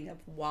understanding of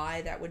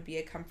why that would be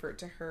a comfort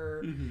to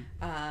her,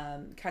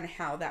 kind of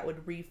how that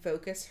would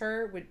refocus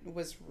her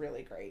was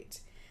really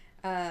great.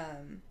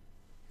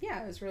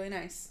 Yeah, it was really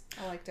nice.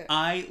 I liked it.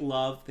 I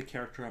love the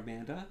character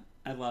Amanda.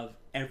 I love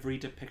every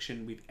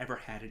depiction we've ever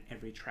had in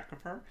every Trek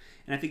of her.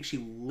 And I think she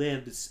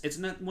lives... It's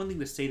not one thing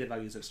to say the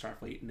values of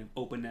Starfleet and of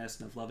openness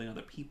and of loving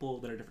other people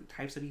that are different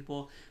types of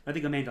people. But I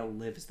think Amanda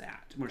lives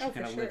that, where she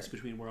kind of lives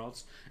between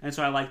worlds. And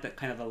so I like that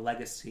kind of the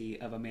legacy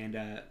of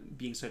Amanda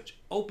being such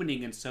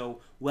opening and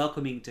so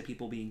welcoming to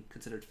people being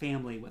considered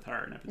family with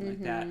her and everything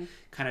like that.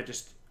 Kind of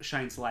just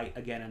shines light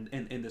again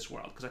in this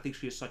world. Because I think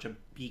she is such a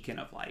beacon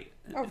of light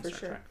in Star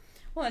Trek.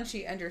 Well, and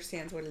she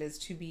understands what it is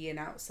to be an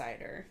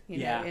outsider, you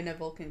know, in a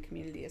Vulcan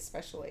community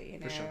especially, you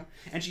know. For sure.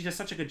 And she does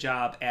such a good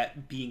job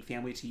at being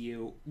family to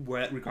you,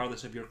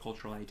 regardless of your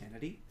cultural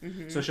identity.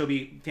 So she'll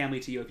be family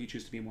to you if you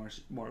choose to be more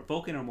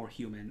Vulcan or more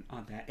human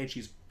on that. And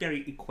she's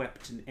very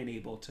equipped and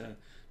able to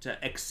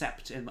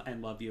accept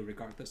and love you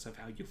regardless of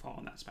how you fall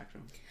on that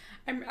spectrum.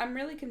 I'm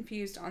really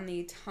confused on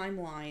the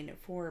timeline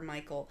for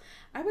Michael.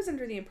 I was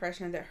under the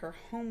impression that her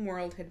home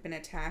world had been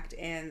attacked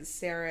and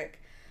Sarek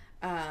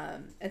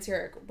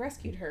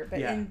rescued her,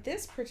 but in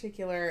this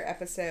particular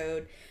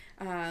episode,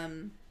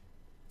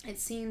 it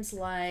seems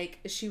like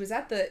she was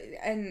at the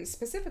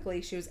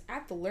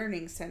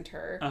learning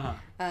center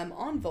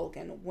on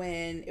Vulcan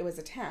when it was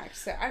attacked.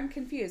 So I'm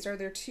confused. Are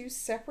there two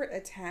separate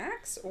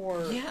attacks,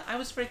 or? Yeah, I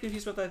was very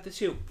confused about that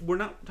too. We're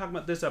not talking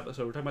about this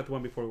episode. We're talking about the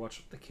one before we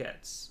watched the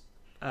kids.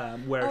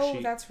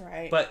 That's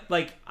right. But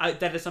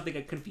that is something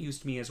that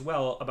confused me as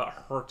well about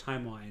her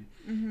timeline,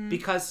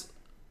 because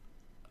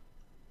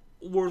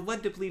we're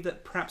led to believe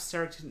that perhaps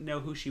Sarek didn't know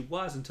who she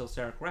was until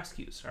Sarek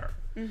rescues her.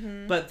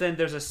 But then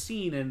there's a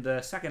scene in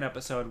the second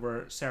episode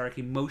where Sarek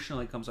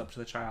emotionally comes up to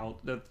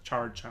the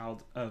charred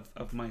child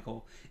of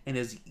Michael, and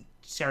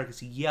Sarek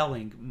is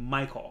yelling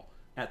Michael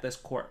at this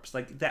corpse.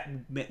 Like, that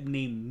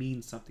name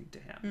means something to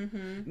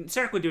him.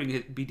 Sarek would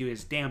be doing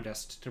his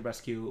damnedest to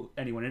rescue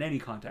anyone in any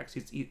context.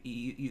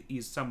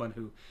 He's someone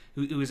who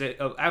is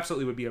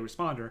absolutely would be a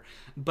responder,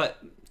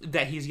 but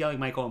that he's yelling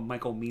Michael and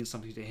Michael means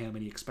something to him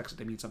and he expects it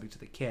to mean something to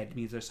the kid. It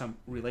means there's some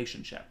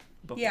relationship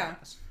before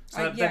us.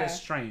 So that is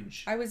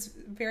strange. I was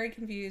very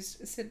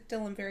confused.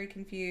 Still am very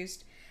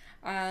confused.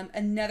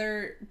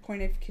 Another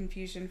point of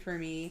confusion for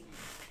me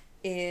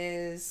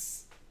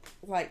is,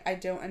 like, I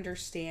don't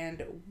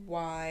understand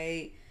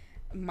why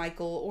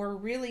Michael or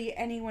really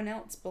anyone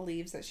else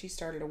believes that she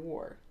started a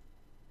war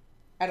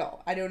at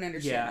all. I don't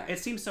understand that. It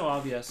seems so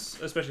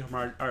obvious, especially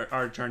from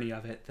our journey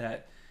of it,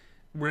 that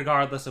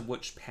regardless of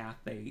which path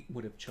they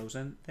would have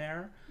chosen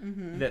there,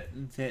 that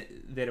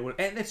it would...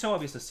 And it's so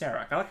obvious to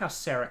Sarek. I like how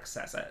Sarek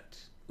says it.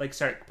 Like,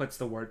 Sarek puts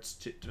the words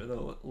to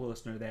the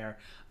listener there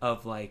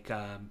of, like...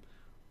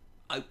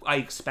 I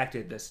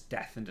expected this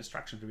death and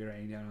destruction to be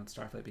raining down on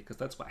Starfleet because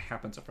that's what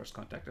happens at First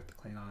Contact with the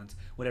Klingons.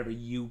 Whatever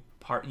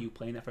part you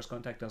play in that First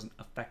Contact doesn't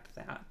affect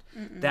that.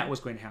 That was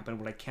going to happen.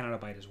 What I cannot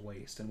abide is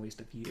waste, and waste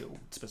of you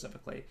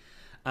specifically.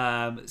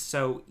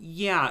 So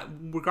yeah,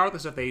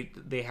 regardless if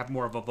they have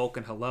more of a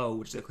Vulcan hello,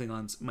 which the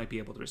Klingons might be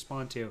able to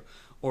respond to,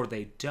 or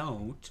they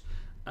don't,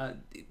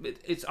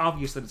 it's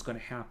obvious that it's going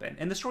to happen.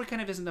 And the story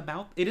kind of isn't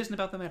about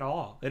them at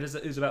all. It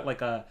is about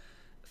like a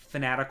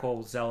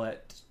fanatical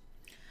zealot.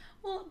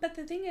 Well, but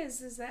the thing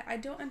is that I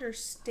don't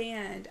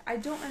understand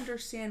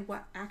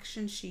what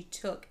action she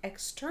took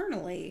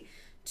externally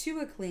to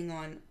a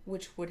Klingon,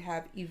 which would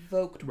have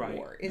evoked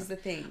war, is the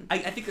thing. I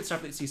think it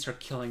started to see her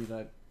killing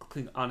the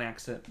Klingon, on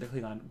accident, the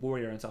Klingon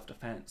warrior in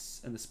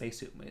self-defense, and the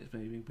spacesuit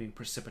being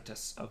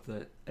precipitous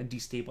and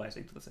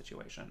destabilizing to the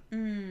situation.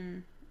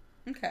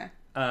 Okay.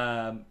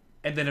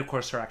 And then, of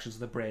course, her actions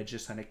on the bridge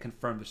just kind of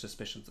confirm the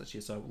suspicions that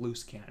she's a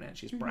loose cannon,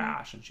 she's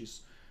brash, and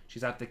she's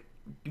out to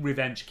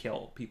revenge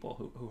kill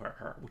people who hurt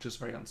her, which is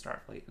very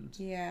un-Starfleet.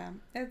 Yeah,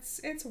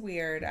 it's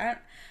weird.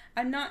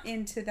 I'm not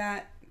into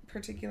that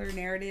particular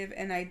narrative,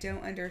 and I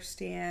don't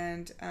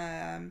understand.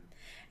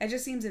 It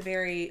just seems a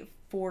very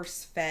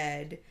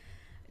force-fed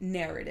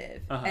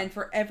narrative, and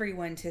for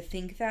everyone to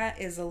think that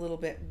is a little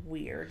bit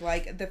weird.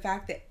 Like the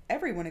fact that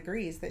everyone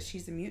agrees that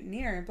she's a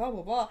mutineer and blah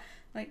blah blah.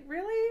 Like,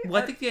 really?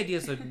 Well, I think the idea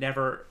is that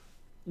never,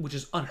 which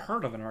is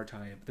unheard of in our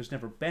time, there's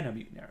never been a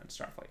mutineer in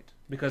Starfleet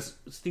because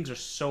things are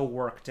so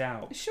worked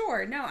out.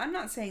 Sure, no, I'm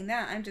not saying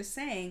that. I'm just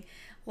saying,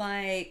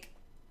 like,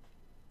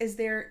 is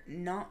there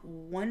not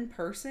one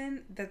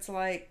person that's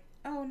like,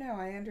 oh no,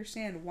 I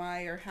understand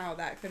why or how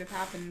that could have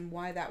happened,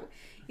 why that,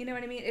 you know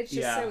what I mean? It's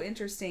just so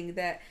interesting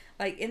that,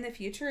 like, in the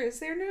future, is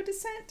there no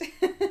dissent?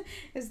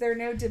 Is there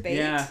no debate?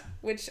 Yeah.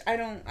 Which I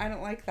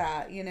don't like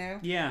that, you know?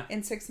 Yeah.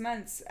 In 6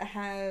 months,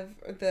 have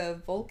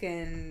the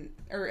Vulcan,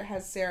 or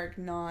has Sarek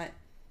not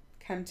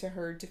come to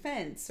her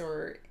defense,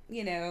 or,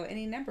 you know,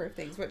 any number of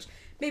things, which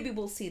maybe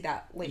we'll see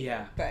that later.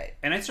 Yeah. But,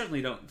 and I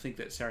certainly don't think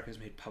that Sarek has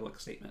made public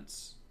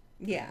statements.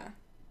 Yeah.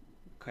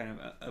 Kind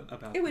of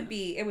about it wouldn't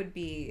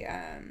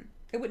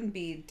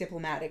be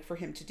diplomatic for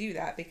him to do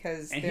that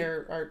because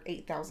there are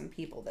 8,000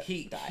 people that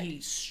died. He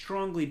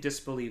strongly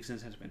disbelieves in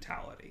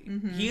sentimentality.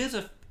 He is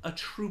a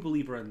true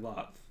believer in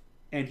love,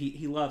 and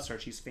he loves her.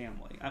 She's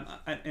family.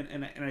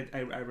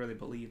 I really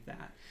believe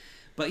that.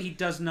 But he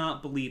does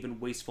not believe in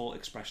wasteful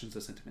expressions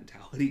of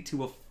sentimentality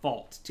to a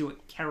fault, to a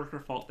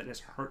character fault that has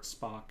hurt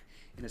Spock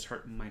and has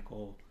hurt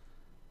Michael.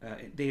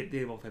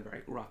 They both had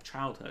very rough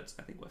childhoods,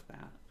 I think, with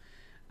that.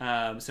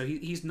 So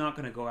he's not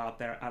going to go out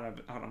there out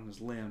on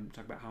his limb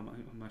talk about how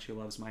much he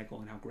loves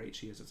Michael and how great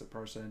she is as a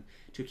person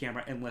to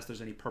camera, unless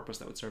there's any purpose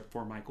that would serve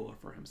for Michael or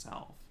for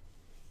himself.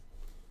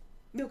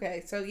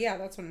 Okay, so yeah,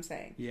 that's what I'm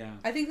saying. Yeah,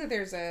 I think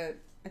there is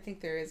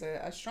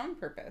a strong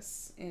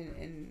purpose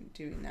in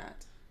doing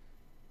that.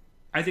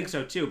 I think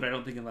so too, but I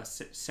don't think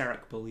unless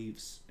Sarek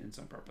believes in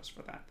some purpose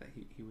for that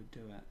he would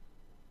do it.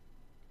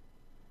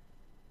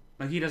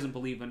 Like, he doesn't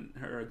believe in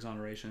her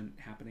exoneration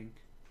happening.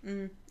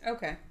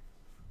 Okay.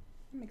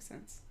 That makes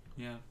sense.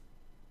 Yeah.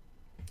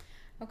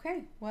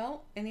 Okay.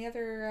 Well, any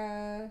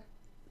other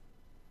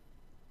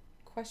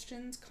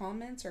questions,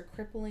 comments, or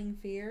crippling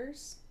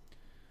fears?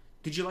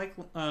 Did you like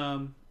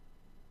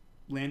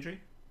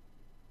Landry?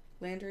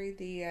 Landry,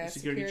 the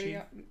security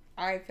chief?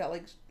 I felt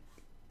like,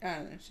 I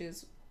don't know, she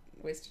was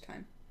a waste of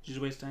time. She's a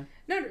waste of time?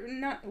 No,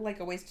 not like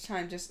a waste of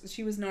time, just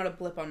she was not a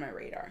blip on my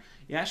radar.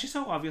 Yeah, she's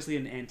so obviously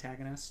an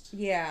antagonist.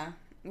 Yeah.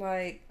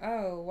 Like,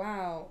 oh,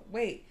 wow.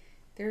 Wait.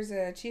 There's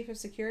a chief of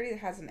security that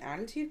has an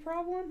attitude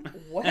problem?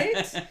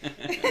 What?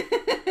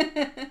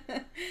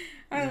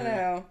 I don't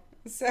know.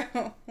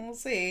 So, we'll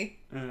see.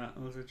 That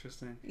was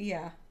interesting.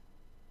 Yeah.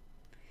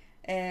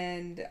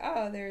 And,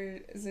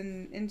 there's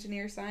an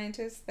engineer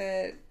scientist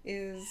that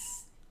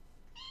is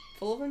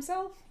full of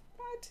himself?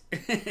 What?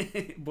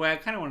 Boy, I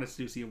kind of want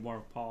to see more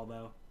of Paul,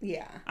 though.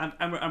 Yeah.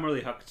 I'm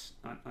really hooked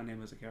on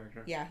him as a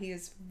character. Yeah, he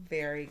is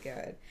very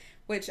good.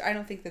 Which I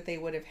don't think that they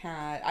would have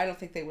had. I don't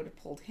think they would have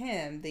pulled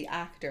him, the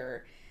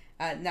actor.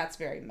 And that's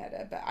very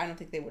meta, but I don't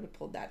think they would have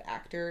pulled that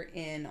actor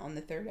in on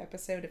the 3rd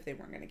episode if they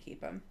weren't going to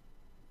keep him.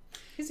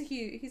 He's a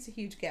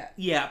huge get.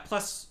 Yeah,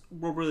 plus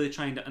we're really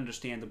trying to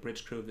understand the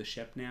bridge crew of the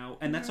ship now.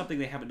 And that's something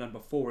they haven't done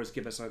before, is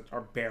give us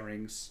our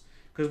bearings.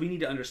 Because we need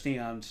to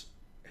understand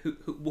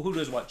who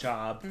does what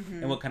job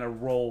and what kind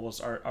of roles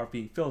are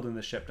being filled in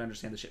the ship to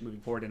understand the ship moving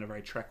forward in a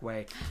very Trek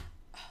way.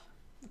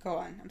 Go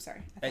on. I'm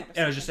sorry.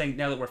 I was just saying,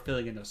 now that we're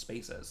filling in those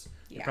spaces,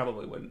 you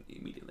probably wouldn't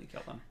immediately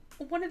kill them.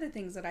 One of the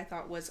things that I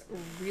thought was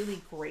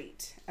really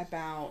great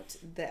about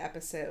the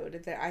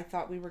episode that I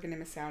thought we were going to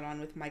miss out on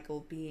with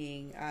Michael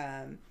being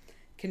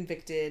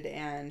convicted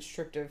and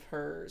stripped of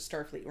her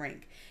Starfleet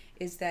rank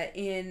is that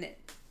in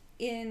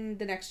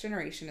The Next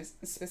Generation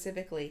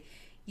specifically,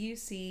 you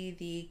see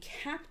the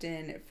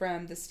captain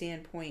from the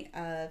standpoint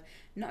of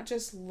not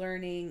just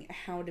learning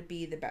how to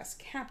be the best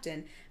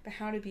captain, but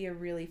how to be a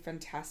really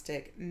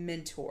fantastic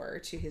mentor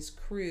to his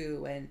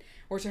crew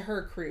or to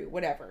her crew,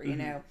 whatever, you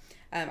know.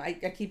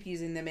 I keep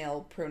using the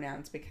male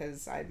pronouns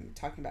because I'm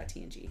talking about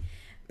TNG.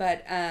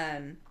 But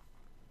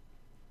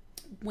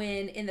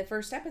when in the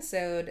first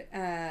episode,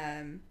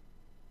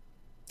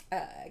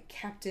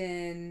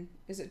 Captain,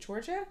 is it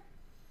Georgia?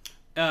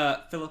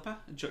 Philippa?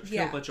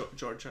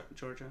 Georgia.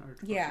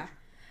 Yeah.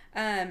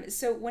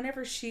 So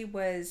whenever she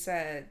was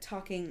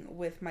talking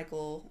with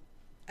Michael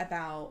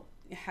about,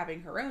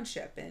 having her own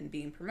ship and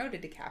being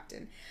promoted to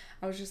captain.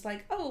 I was just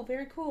like, oh,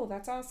 very cool.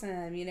 That's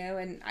awesome, you know,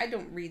 and I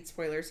don't read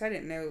spoilers, so I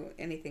didn't know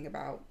anything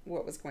about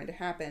what was going to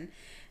happen.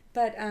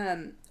 But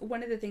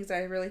one of the things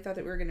I really thought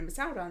that we were going to miss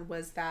out on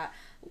was that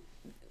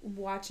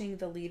watching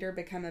the leader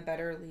become a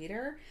better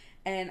leader.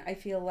 And I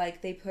feel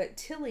like they put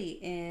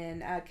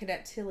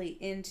Cadet Tilly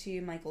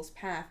into Michael's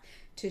path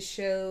to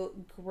show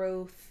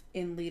growth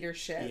in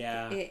leadership.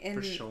 Yeah, and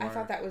for sure. I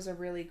thought that was a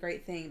really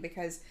great thing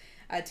because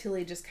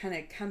Tilly just kind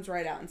of comes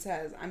right out and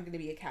says, I'm going to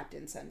be a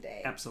captain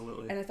someday.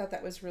 Absolutely. And I thought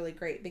that was really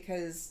great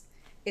because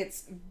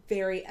it's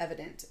very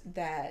evident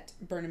that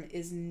Burnham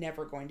is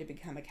never going to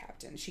become a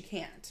captain. She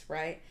can't,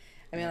 right?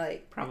 I mean,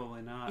 like...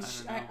 Probably not.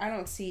 I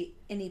don't see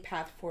any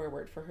path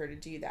forward for her to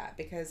do that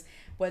because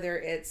whether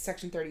it's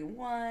Section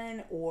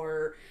 31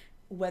 or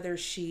whether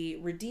she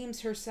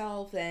redeems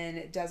herself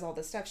and does all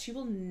this stuff, she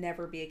will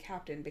never be a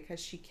captain because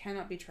she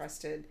cannot be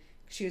trusted.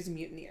 She was a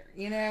mutineer,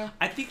 you know?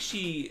 I think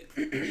she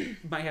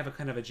might have a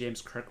kind of a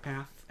James Kirk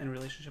path in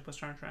relationship with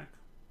Star Trek,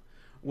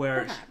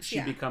 where Perhaps, she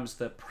yeah. becomes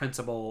the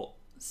principal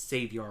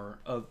savior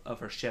of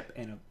her ship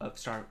and of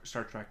Star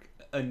Trek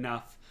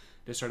enough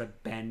to sort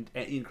of bend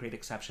and create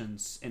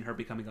exceptions in her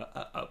becoming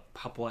a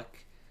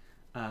public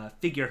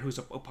figure who's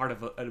a part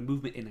of a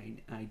movement in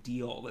an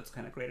ideal that's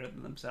kind of greater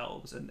than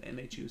themselves, and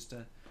they choose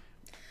to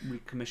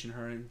recommission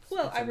her.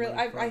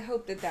 I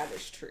hope that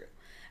is true.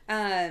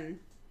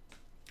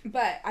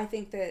 But I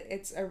think that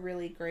it's a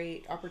really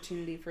great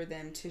opportunity for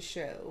them to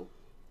show.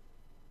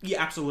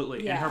 Yeah,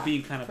 absolutely. Yeah, and her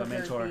being kind of a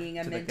mentor. Her being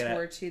a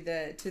mentor to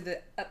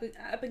the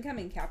up and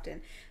coming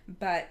captain.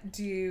 But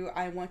do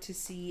I want to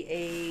see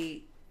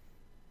a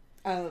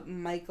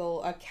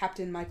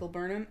Captain Michael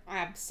Burnham?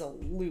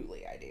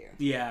 Absolutely, I do.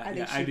 Yeah, I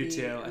think I do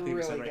too. I think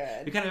really so, right.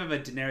 good. We kind of have a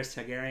Daenerys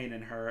Targaryen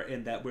in her,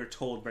 in that we're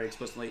told very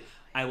explicitly,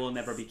 I will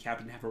never be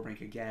captain, never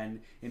rank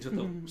again until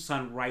the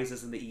sun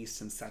rises in the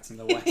east and sets in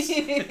the west.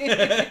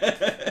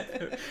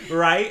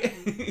 Right?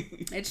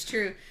 It's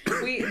true.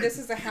 This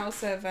is a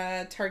house of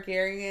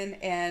Targaryen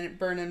and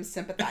Burnham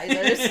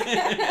sympathizers.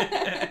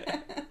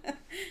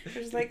 They're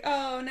just like,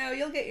 oh no,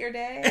 you'll get your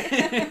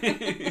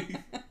day.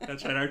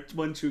 That's right, our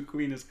one true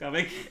queen is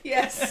coming.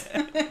 Yes.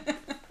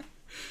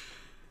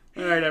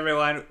 All right,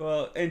 everyone.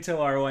 Well,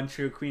 until our one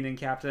true queen and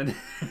captain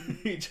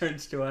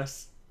returns to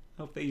us,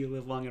 hope that you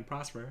live long and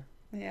prosper.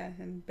 Yeah,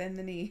 and bend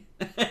the knee.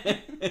 Good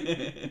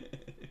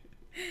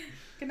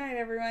night,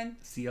 everyone.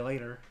 See you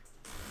later.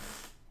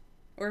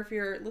 Or if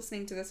you're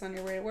listening to this on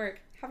your way to work,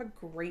 have a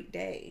great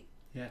day.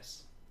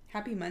 Yes.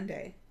 Happy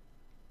Monday.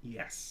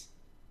 Yes.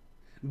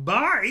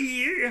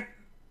 Bye!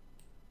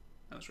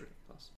 That was ridiculous.